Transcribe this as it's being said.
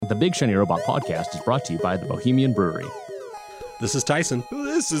The Big Shiny Robot Podcast is brought to you by the Bohemian Brewery. This is Tyson.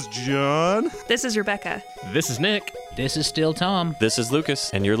 This is John. This is Rebecca. This is Nick. This is still Tom. This is Lucas,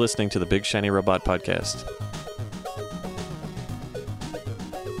 and you're listening to the Big Shiny Robot Podcast.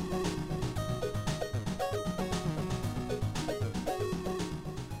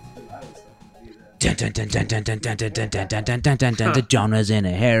 John was in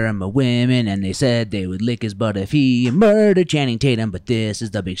a harem of women, and they said they would lick his butt if he murdered Channing Tatum. But this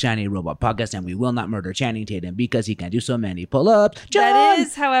is the Big Shiny Robot Podcast, and we will not murder Channing Tatum because he can do so many pull-ups. John! That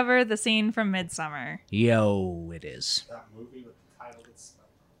is, however, the scene from Midsommar. Yo, it is. That movie with the title that's spelled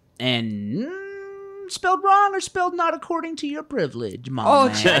And spelled wrong or spelled not according to your privilege, my Oh,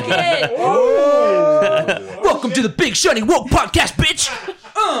 man. check it! Welcome to the Big Shiny Woke Podcast, bitch!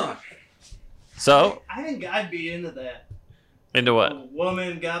 So, I think I'd be into that. into A what?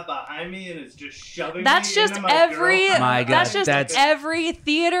 woman got behind me and is just shoving That's me just into my every. girlfriend. My God, that's just that's- every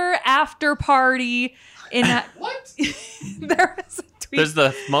theater after party in a. What? There is a tweet. There's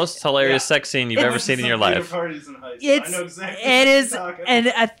the most hilarious Yeah. sex scene you've It's ever seen in your Theater life. parties in high school. It's I know exactly it what is you're talking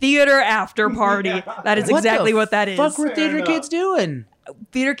a theater after party. Yeah. That is What exactly the what that is. Fuck were Fair theater enough. kids doing?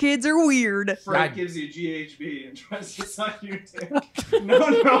 Theater kids are weird. Frank gives you GHB and tries to suck your dick. No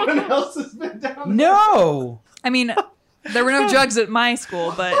one else has been down there. No! I mean, there were no drugs at my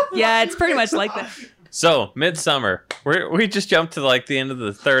school, but yeah, it's pretty much like that. So, Midsummer. We just jumped to like the end of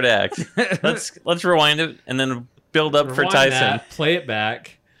the third act. Let's rewind it and then build up for Rewind Tyson. that, play it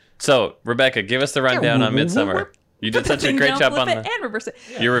back. So, Rebecca, give us the rundown on Midsummer. You did such a Thing great down, job flip on it, the and reverse it.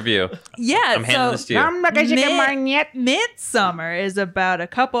 your review. Yeah, I'm handing this to you. I'm not gonna get mine yet. Midsummer is about a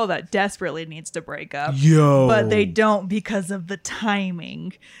couple that desperately needs to break up, Yo. but they don't because of the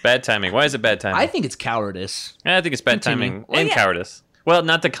timing. Bad timing. Why is it bad timing? I think it's cowardice. I think it's bad Continue. timing Well, and yeah. cowardice. Well,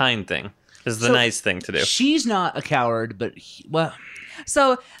 not the kind thing. This is the So, nice thing to do. She's not a coward, but well,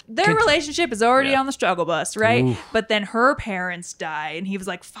 So their relationship is already Yeah. on the struggle bus, right? Oof. But then her parents die, and he was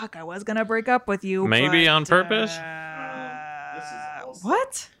like, "Fuck, I was gonna break up with you." Maybe but, on purpose? This is awesome.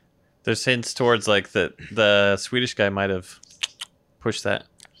 What? There's hints towards like the Swedish guy might have pushed that.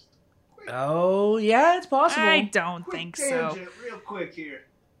 oh yeah, it's possible. I don't Quick think so. tangent, real quick here.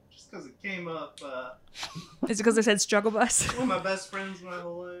 Just because it came up. Is it because I said struggle bus? One of my best friends my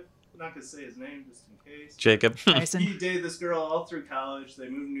whole life. I'm not going to say his name just in case. Jacob. He Tyson. dated this girl all through college. They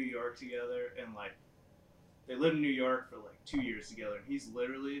moved to New York together, and like they lived in New York for like 2 years together. And he's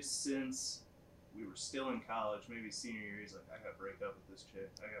literally, since we were still in college, maybe senior year, he's like, I gotta break up with this chick.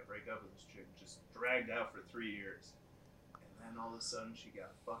 I gotta break up with this chick. Just dragged out for 3 years, and then all of a sudden she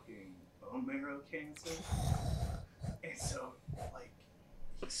got fucking bone marrow cancer, and so like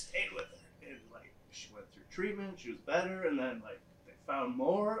he stayed with her, and like she went through treatment. She was better, and then like they found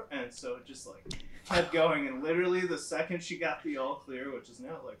more, and so it just like kept going. And literally the second she got the all clear, which is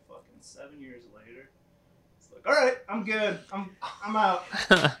now like fucking 7 years later, it's like, all right, I'm good, I'm out.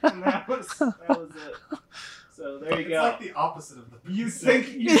 And that was it. So there you It's go. like the opposite of the You basic.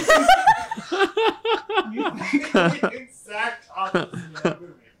 think you think the exact opposite of that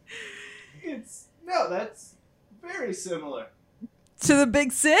movie. It's no, that's very similar. To the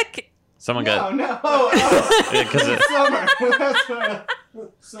big sick? Someone No, got no. Yeah, 'cause it- Summer. That's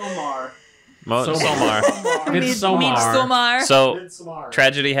what Somar. Somar. Midsommar. So Midsommar.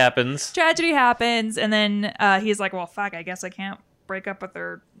 tragedy happens. Tragedy happens, and then he's like, well, fuck, I guess I can't break up with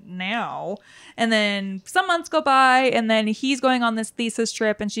her now. And then some months go by, and then he's going on this thesis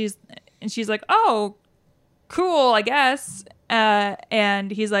trip, and she's like, oh, cool, I guess.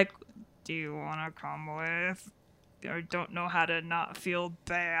 And he's like, do you want to come with? I don't know how to not feel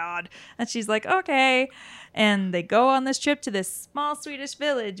bad. And she's like, okay. And they go on this trip to this small Swedish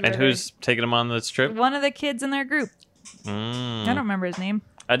village. And where who's taking him on this trip? one of the kids in their group. Mm. I don't remember his name.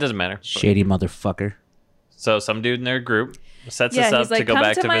 That doesn't matter. Shady motherfucker. So some dude in their group sets Yeah, us up he's like, to go come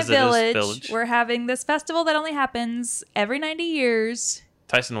back to to my visit village. his village. We're having this festival that only happens every 90 years.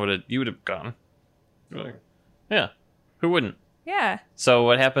 Tyson would have gone. Yeah, who wouldn't? Yeah. So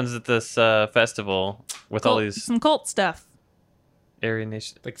what happens at this festival with all these Some cult stuff. Aryan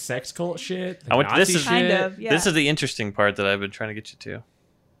nation? Like sex cult shit. I went- this Nazi is- shit. Kind of, yeah. This is the interesting part that I've been trying to get you to.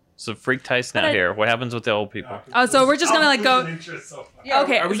 So freak Tyson But out I- here. What happens with the old people? Oh, so we're just gonna like go. Interest so far.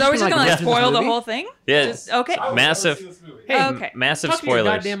 Okay, Are we so we're just just gonna, gonna like, like watch this spoil the movie? whole thing. Yeah, Just, okay. I will Massive- never see this movie. Hey, Okay. massive Talk to your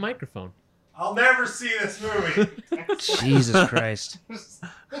spoilers. goddamn microphone. I'll never see this movie. Jesus Christ.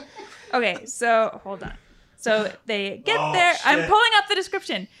 Okay, so hold on. So they get Oh, there. I'm shit. pulling up the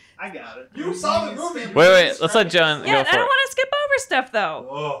description. I got it. You saw the movie. Wait. Let's let John Yeah, go I for don't it. want to skip over stuff though.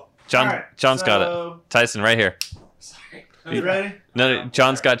 Oh, John's got it. So, Tyson, right here. sorry. you ready? No,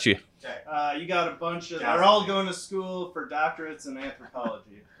 John's got you. Okay. You got a bunch of. They're all going to school for doctorates in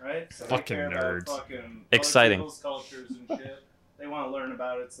anthropology, right? So Fucking they care nerds. About fucking Exciting. other people's cultures and shit. They want to learn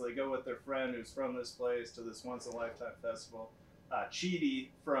about it, so they go with their friend who's from this place to this once-in-a-lifetime festival. Chidi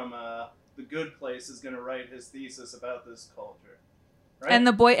from The Good Place is going to write his thesis about this culture. Right? And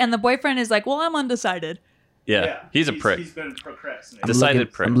the boyfriend is like, well, I'm undecided. Yeah, he's a prick. He's been procrastinating.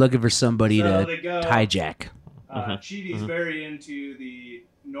 Decided prick. I'm looking for somebody So to they go- hijack. Chidi's very into the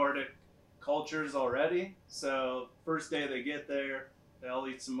Nordic cultures already. So first day they get there, they all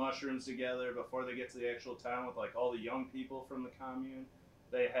eat some mushrooms together before they get to the actual town with like all the young people from the commune.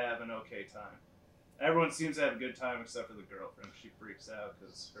 They have an okay time. Everyone seems to have a good time except for the girlfriend. She freaks out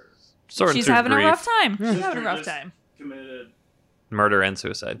because her Sorting She's through having grief, a rough time. She's sister having a rough just time. committed. murder, and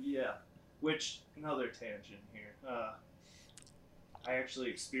suicide. Yeah, which another tangent here. I actually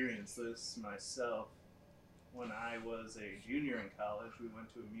experienced this myself when I was a junior in college. We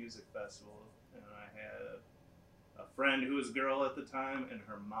went to a music festival, and I had a friend who was a girl at the time, and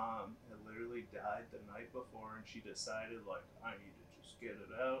her mom had literally died the night before, and she decided, like, I need to just get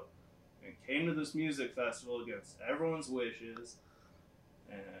it out, and came to this music festival against everyone's wishes,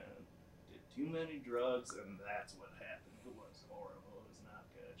 and did too many drugs, and that's what happened. It was horrible. It was not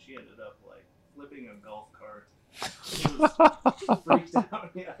good. She ended up, like, flipping a golf cart. She was freaked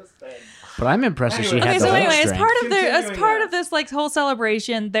out. Yeah, it was bad. But I'm impressed that she Anyway. had Okay, the so whole anyway, as strength. part of Continuing on. this like whole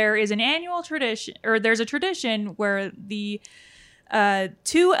celebration, there is an annual tradition, or there's a tradition where the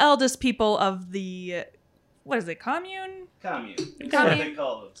two eldest people of the what is it, commune? Commune. That's what Commune. they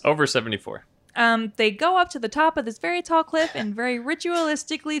call it. Over 74. They go up to the top of this very tall cliff and very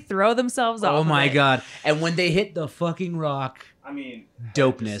ritualistically throw themselves off. Oh of my it. god! And when they hit the fucking rock, I mean,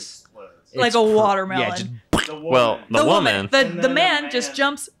 Dopeness. it just explodes. Like it's a cr- watermelon. Yeah, just The woman. Well, the woman. the, And the then man the just man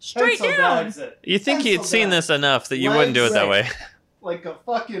jumps straight pencil down. dives it. You think he'd Pencil seen dive. this enough that you wouldn't do it that way? Like a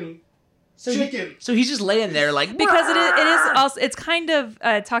fucking so chicken. so he's just laying there like Because it is also, it's kind of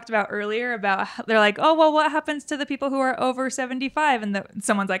talked about earlier about how they're like, oh well, what happens to the people who are over 75? And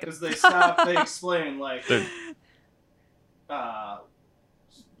someone's like, Because they stop, they explain, like, They're-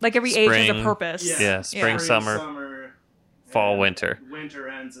 like every age has a Spring. purpose. Yeah, spring, summer, fall, and winter. Winter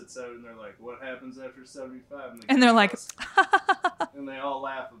ends at 7, and they're like, what happens after 75? And they're like, and they all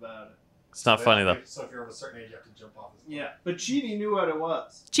laugh about it. It's not funny though. So if you're of a certain age, you have to jump off. This Yeah, but Chidi knew what it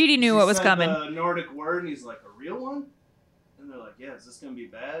was. Chidi knew She what was said coming. The Nordic word, and he's like, a real one? And they're like, yeah, is this gonna be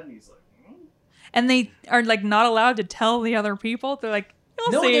bad? And he's like, And they are like not allowed to tell the other people. They're like,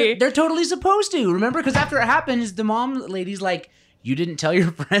 you'll no, see. they're totally supposed to. Remember, because after it happens, the mom lady's like, "You didn't tell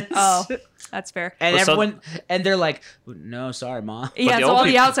your friends." Oh, that's fair. and Well, so- everyone, and they're like, "No, sorry, mom." Yeah, the so old all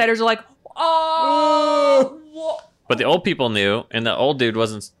the people- outsiders are like, oh. But the old people knew, and the old dude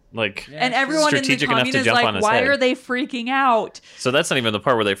wasn't like. And everyone in the Strategic enough commune to is jump on like, his why head. are they freaking out? So that's not even the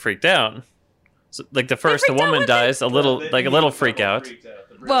part where they freaked out. So, like the first, the freaked out woman when dies, a little, They- like a the little couple freak out. freaked out,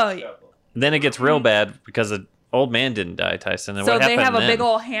 the British Well, couple. Then it gets real bad because the old man didn't die, Tyson. And So what they happened have a then? big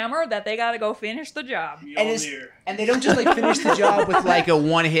old hammer that they got to go finish the job. And it's- Mjolnir. And they don't just like finish the job with like a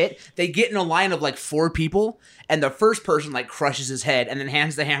one hit. They get in a line of like 4 people, and the first person like crushes his head, and then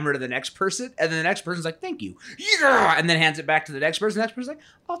hands the hammer to the next person, and then the next person's like, "Thank you," yeah, and then hands it back to the next person. The next person's like,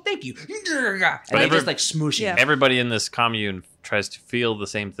 "Oh, thank you," yeah, and they every- just like smooshing. Yeah. Everybody in this commune tries to feel the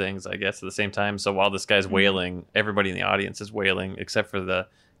same things, I guess, at the same time. So while this guy's Mm-hmm. wailing, everybody in the audience is wailing, except for the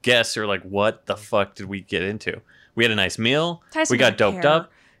guests who are like, "What the fuck did we get into? We had a nice meal. Tyson we got didn't doped care.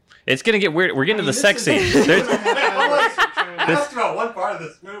 up. It's gonna get weird. We're getting to the sex scene. There's, I asked about one part of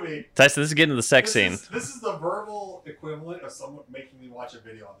this movie. Tyson, this is getting to the sex scene. This is the verbal equivalent of someone making me watch a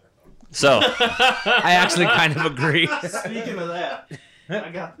video on their phone. So I actually kind of agree. Speaking of that, I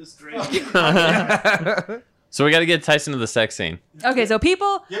got this great. So we got to get Tyson to the sex scene. Okay, so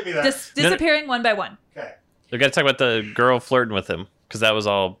people Give me that. disappearing one by one. Okay. We got to talk about the girl flirting with him because that was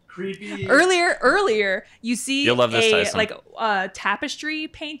all. Creepy. Earlier, you see You'll love this, a Tyson. like tapestry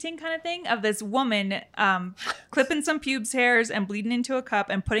painting kind of thing of this woman clipping some pubes hairs and bleeding into a cup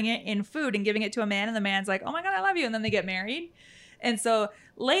and putting it in food and giving it to a man, and the man's like, "Oh my god, I love you," and then they get married. And so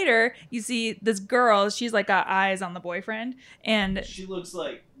later, you see this girl. She's like got eyes on the boyfriend, and She looks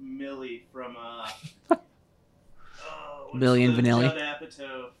like Millie from Millie and Vanilli. Judd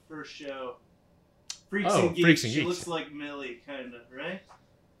Apatow first show. Freaks Oh, and Geeks. Freaks and She Geeks. looks like Millie, kind of, right?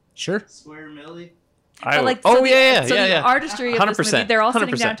 Sure. Square Millie. but like, oh so the, yeah, so yeah, the yeah. artistry of this 100%, movie, they're all sitting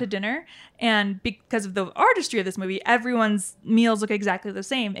 100%. down to dinner, and because of the artistry of this movie, everyone's meals look exactly the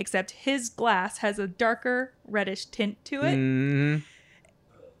same, except his glass has a darker reddish tint to it. Mhm.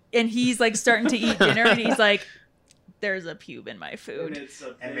 And he's like starting to eat dinner, and he's like, there's a pube in my And food. it's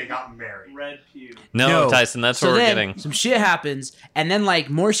a And they big got married. red pube. No, No. Tyson, that's So what we're then getting. some shit happens, and then like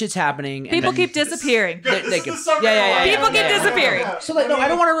more shit's happening. And People then, keep disappearing. Good, They- this they is can- the summer yeah, yeah, yeah, one. People keep disappearing. So like, no, I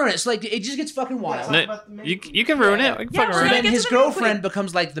don't want to ruin it. So like, it just gets fucking wild. No, you can ruin it. We can Yeah, fucking we're So ruin gonna it. then get his to the May girlfriend Queen.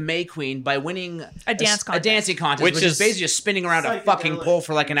 becomes like the May Queen by winning A dance a contest. dancing contest, Which which is is- basically just spinning around a fucking Psychedelic. pole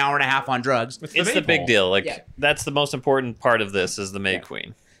for like an hour and a half on drugs. It's the big deal. Like Yeah. that's the most important part of this is the May Yeah.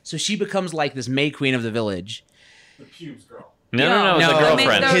 Queen. So she becomes like this May Queen of the village. The pubes girl. No, No, the the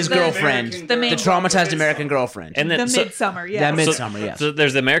girlfriend. main- His the- girlfriend, American the girl. main- the traumatized The American midsummer. girlfriend. and then The so, midsummer, yeah. That midsummer, yes. so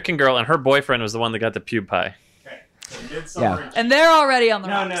there's the American girl, and her boyfriend was the one that got the pube pie. Okay. So Midsummer Yeah. and And they're already on the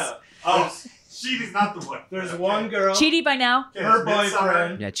No, rocks. no. Oh, Cheaty's not the one. There's Okay. one girl. Cheaty by now. Okay, her there's Midsummer,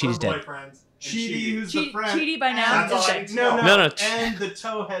 boyfriend. Yeah, Cheaty's her dead. boyfriend, and Cheaty, who's the friend. Cheaty by now. That's all I is need to No, know. No, no. And the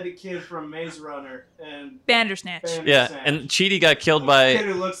toe-headed kid from Maze Runner and Bandersnatch. Yeah, Bandersnatch. and Cheaty got killed The by. kid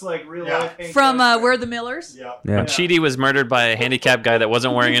who looks like real Yeah. life Hank From Azaria. We're the Millers. Yep. Yeah. Cheaty was murdered by a handicapped guy that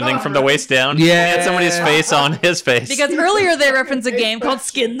wasn't wearing anything from the waist down. Yeah. He had somebody's face on his face. Because earlier they referenced a game called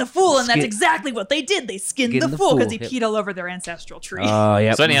Skin the Fool, and that's Skin- exactly what they did. They skinned Skin the the fool because fool, he yep. peed all over their ancestral tree. Oh,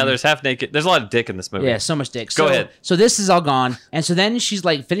 yeah. So anyhow, there's half naked. There's a lot of dick in this movie. Yeah, so much dick. Go So- ahead. So this is all gone, and so then she's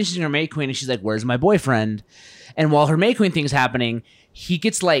like finishing her May Queen, and she's like, "Where's my boyfriend?" And while her May Queen thing's happening, he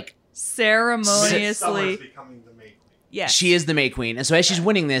gets like, Ceremoniously. Midsummer's becoming the May Queen. Yeah. she is the May Queen, and so as she's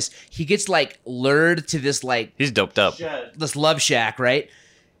winning this, he gets like lured to this like He's doped up. Shed. this love shack, right?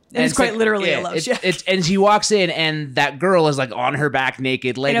 And it's quite literally a love shack. And he walks in, and that girl is like on her back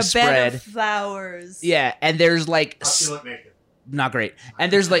naked, In a legs bed spread. of flowers. Yeah, and there's like I feel it naked. not great,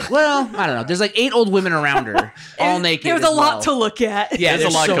 and there's like, well, I don't know. There's like 8 old women around her, all naked. There was as a lot well. to look at. Yeah,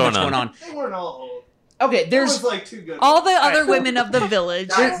 There's a lot so going much on. going on. They weren't all old. Okay, There there's was like two good All the ones. other women of the village.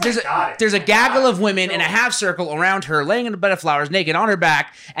 there's a gaggle of women in a half circle around her, laying in a bed of flowers, naked on her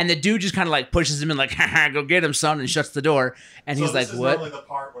back, and the dude just kind of like pushes him in, like, "Haha, go get him, son," and shuts the door. And So he's like, this is "What?" normally the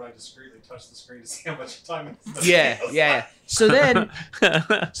part when I discreetly touch the screen to see how much time it's Yeah. So then,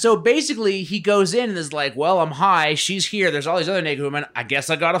 so basically, he goes in and is like, "Well, I'm high. She's here. There's all these other naked women. I guess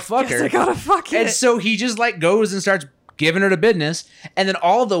I gotta fuck Guess her." I gotta fuck And it. so he just like goes and starts giving her the business, and then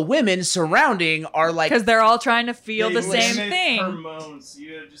all the women surrounding are like, Because they're all trying to feel They the same limit thing. Hormones.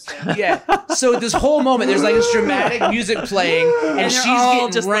 You just have yeah. So this whole moment, there's like this dramatic music playing, and, And she's they're all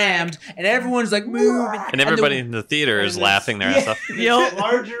getting just rammed, and everyone's like, "Move!" And everybody in the theater is And laughing their Yeah. ass off. this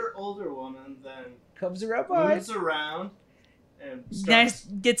larger, older woman then comes around by. moves around and Nice, starts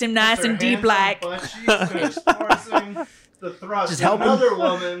gets him puts nice her and deep hands on like. butt cheeks and is forcing the thrust. Just help him. Another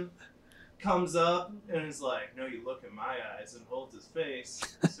woman comes up and is like, "No, you look in my eyes," and holds his face.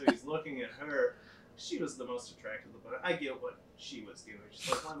 So he's looking at her. She was the most attractive, but I get what she was doing. She's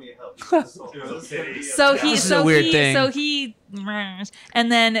like, "Let me help you." with this whole- It was this is gonna a be a So he, This is so a weird he, thing. so he,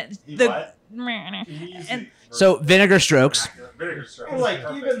 and then He the. what? He used And- it for- So vinegar strokes. Vinegar strokes. And like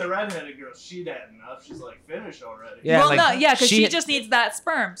Perfect. even the redheaded girl, she'd had enough. She's like, "Finish already." Yeah, well, like, no, yeah, because she- she just needs that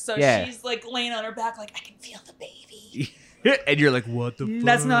sperm. So Yeah. she's like laying on her back, like I can feel the baby. And you're like, "What the?"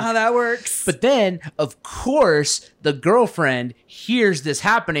 That's not how that works. But then, of course, the girlfriend hears this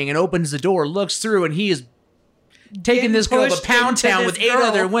happening and opens the door, looks through, and he is taking Getting this girl to pushed Pound into Town this with 8 girl.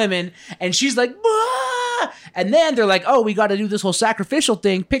 other women, and she's like, "Ah!" And then they're like, "Oh, we got to do this whole sacrificial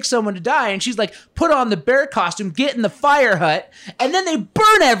thing, pick someone to die," and she's like, "Put on the bear costume, get in the fire hut," and then they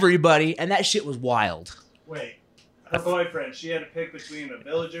burn everybody, and that shit was wild. Wait. Her boyfriend. She had to pick between a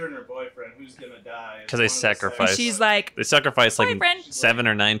villager and her boyfriend. Who's gonna die? It's 'Cause they one of the sacrifice. sex- She's like, They sacrifice like Boyfriend. 7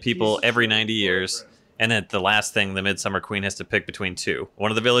 or 9 people He's every her 90 years. boyfriend. And at the last thing, the Midsummer Queen has to pick between 2.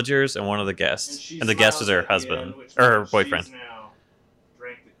 One of the villagers and one of the guests. she And the guest is her smiles at the husband. end, which Or her means boyfriend. she's now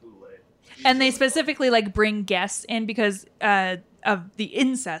drank the Kool-Aid. She's and they just- specifically like bring guests in because of the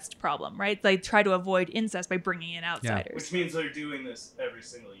incest problem, right? They try to avoid incest by bringing in outsiders. Which means they're doing this every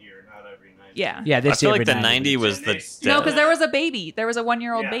single year, not every night. Yeah. Yeah, they I say feel like every the night. 90 was the No, death. because there was a baby. There was a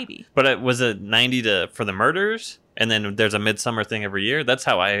 1-year-old Yeah. baby. But it was a 90 for the murders, and then there's a Midsummer thing every year. That's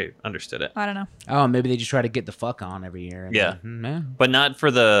how I understood it. I don't know. Oh, maybe they just try to get the fuck on every year. and Yeah. then- yeah. But not for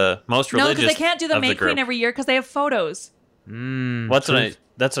the most No, religious. because they can't do the of May group. Queen every year because they have photos. Mm, Well, truth.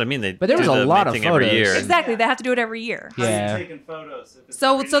 that's what I mean. They But there was do a the lot main of thing every photos. year. Exactly. They have to do it every year. How are you Yeah. taking photos? If it's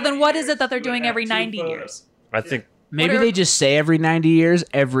So every then 90 what is it years, that they're you would doing have every 2 90 photos. years? I think Maybe What are- they just say every 90 years,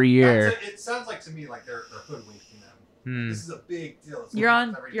 every year. It sounds like to me like they're hoodwinking them. Hmm. This is a big deal. It's You're not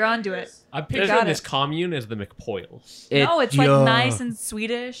on- every you're day onto it it. is. I'm got picturing this it. commune as the McPoyles. No, it's like yeah. nice and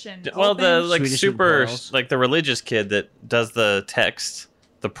Swedish and well the open. like Swedish super meatballs. like the religious kid that does the text,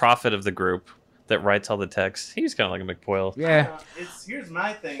 the prophet of the group that writes all the text. He's kind of like a McPoyle. Yeah. Here's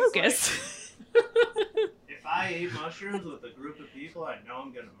my thing. It's Lucas. like, if I ate mushrooms with a group of people I know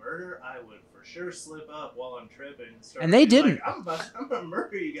I'm gonna murder, I would for sure slip up while I'm tripping and start. And they being didn't. Like, I'm gonna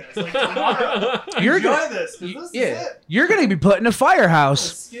murder you guys. Like tomorrow. You're Enjoy gonna- this. 'Cause this Yeah, is it. you're gonna be put in a I'll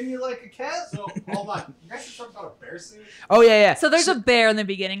firehouse. skin you like a cat. So hold on, you guys are talking about a bear suit? Oh yeah. So there's a bear in the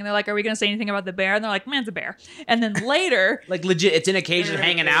beginning, and they're like, "Are we going to say anything about the bear?" And they're like, "Man, it's a bear." And then later, Like legit, it's in a cage and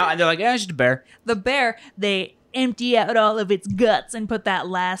hanging out, and they're like, "Yeah, it's just a bear." the bear, they empty out all of its guts and put that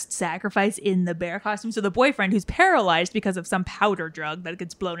last sacrifice in the bear costume. So the boyfriend, who's paralyzed because of some powder drug that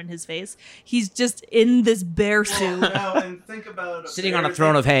gets blown in his face, he's just in this bear Well, suit. now, and think about Sitting bear, on a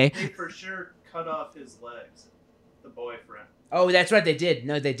throne of hay. They for sure cut off his legs. The boyfriend. Oh, that's right. They did.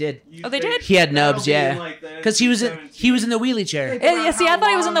 No, they did. You Oh, they think did? He had that'll nubs, be yeah. in, like, the Because he was in the wheelie chair. Think Yeah, about see, I how thought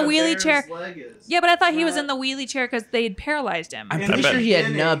he was in the long a wheelie bear's chair. leg is. Yeah, but I thought he was Right. in the wheelie chair because they had paralyzed him. I'm In pretty the sure he had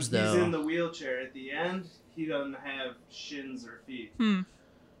beginning, nubs He's though. in the wheelchair. At the end, he doesn't have shins or feet.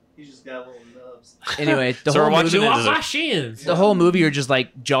 He's just got little nubs. Anyway, the So we're whole watching movie. it Off as my a- shins. The whole movie, you're just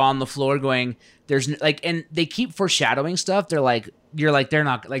like jaw on the floor, going. There's like, and they keep foreshadowing stuff. They're like, you're like, they're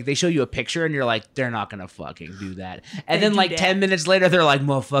not like. They show you a picture, and you're like, they're not gonna fucking do that. And They then do like that. 10 minutes later, they're like,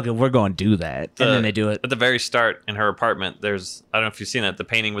 motherfucker, we're gonna do that. And then they do it. At the very start in her apartment, there's I don't know if you've seen that, the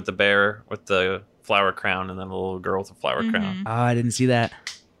painting with the bear with the flower crown and then the little girl with a flower crown. Oh, I didn't see that.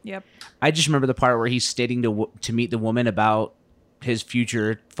 Yep. I just remember the part where he's stating to meet the woman about his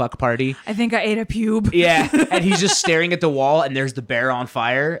future fuck party. I think I ate a pube. Yeah, and he's just staring at the wall, and there's the bear on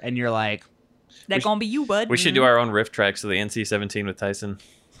fire, and you're like, That gonna be you, bud. We should do our own riff tracks of the NC-17 with Tyson.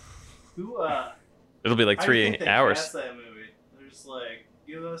 Who? It'll be like I think 3 they hours. cast that movie. They're just like,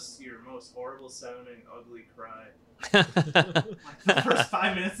 give us your most horrible sounding, ugly cry. Like the first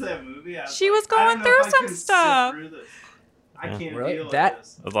 5 minutes of that movie, I was She like, was going I don't know through if I some can sit stuff. through this. I Yeah. can't Really? deal with That-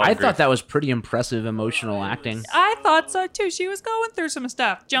 this. A lot I of thought grief. that was pretty impressive emotional acting. I thought so too. She was going through some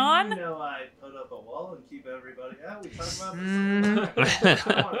stuff. John? You know, I put up a wall and keep everybody out. We talk about this. Mhm.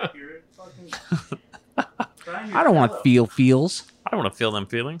 I don't want to hear it. Fucking. Cry in your I don't want to pillow. feel feels. I don't want to feel them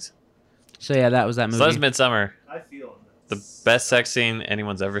feelings. So yeah, that was that So that was movie. Midsummer. I feel The best sex scene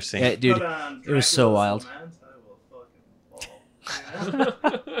anyone's ever seen. Yeah, dude, Put on it was so Dracula's wild. Lament, I will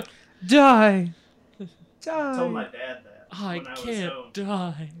fucking ball. Die. I told my dad that. I when I was can't home.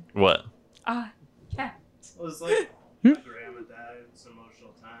 die. What? It was like Hmm? my grandma died. It was an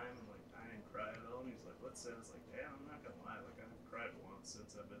emotional time. And like I didn't cry at all. And he's like, "What's that?" I was like, "Damn, I'm not gonna lie. Like I've cried once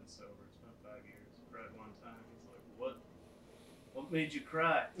since I've been sober. It's been 5 years. I cried one time." He's like, "What? What made you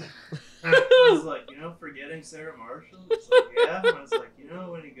cry?" I was like, "You know, forgetting Sarah Marshall." He's like, "Yeah." And I was like, "You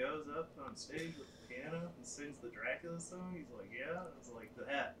know, when he goes up on stage with the piano and sings the Dracula song?" He's like, "Yeah." I was like,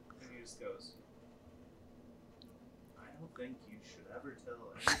 "That." And he just goes, "I don't think you should ever tell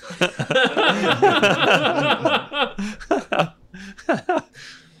anybody."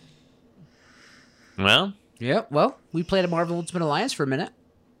 Well, Yep. Well, we played a Marvel Ultimate Alliance for a minute.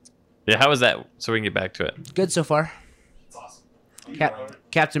 yeah, how was that? So we can get back to it. Good so far. It's awesome.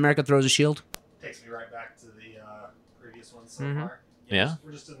 Captain America throws a shield. Takes me right back to the previous one so Mhm. far. Yeah.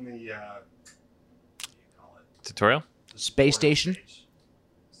 We're just in the what do you call it? Tutorial? The Space tutorial station? stage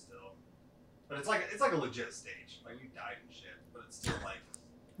still, but it's like a legit stage. Like we died and shit, but it's still like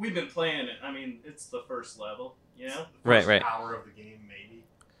We've been playing it. I mean, it's the first level, you know? the Right, first right. hour of the game maybe.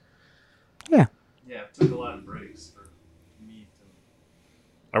 Yeah, it took a lot of breaks for meat and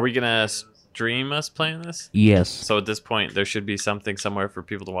Are we gonna stream us playing this? Yes. So at this point, there should be something somewhere for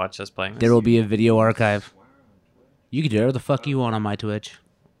people to watch us playing this. There will be a video archive. Swear on Twitch. You can do whatever the fuck you want on my Twitch.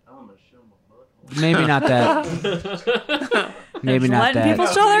 I'm gonna show my butthole. Maybe not that. Maybe not Letting that. people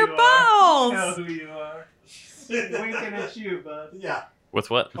You show know their who you are. You know balls. who you are. Winking at you, bud. Yeah, With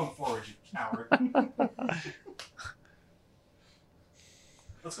what? come forward, you coward.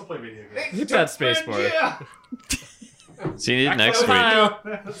 Let's go play video games. Hit that space bar. Yeah. See you next week. Smile.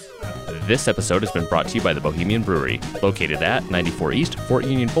 This episode has been brought to you by the Bohemian Brewery, located at 94 East, Fort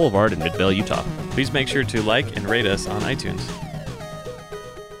Union Boulevard in Midvale, Utah. Please make sure to like and rate us on iTunes.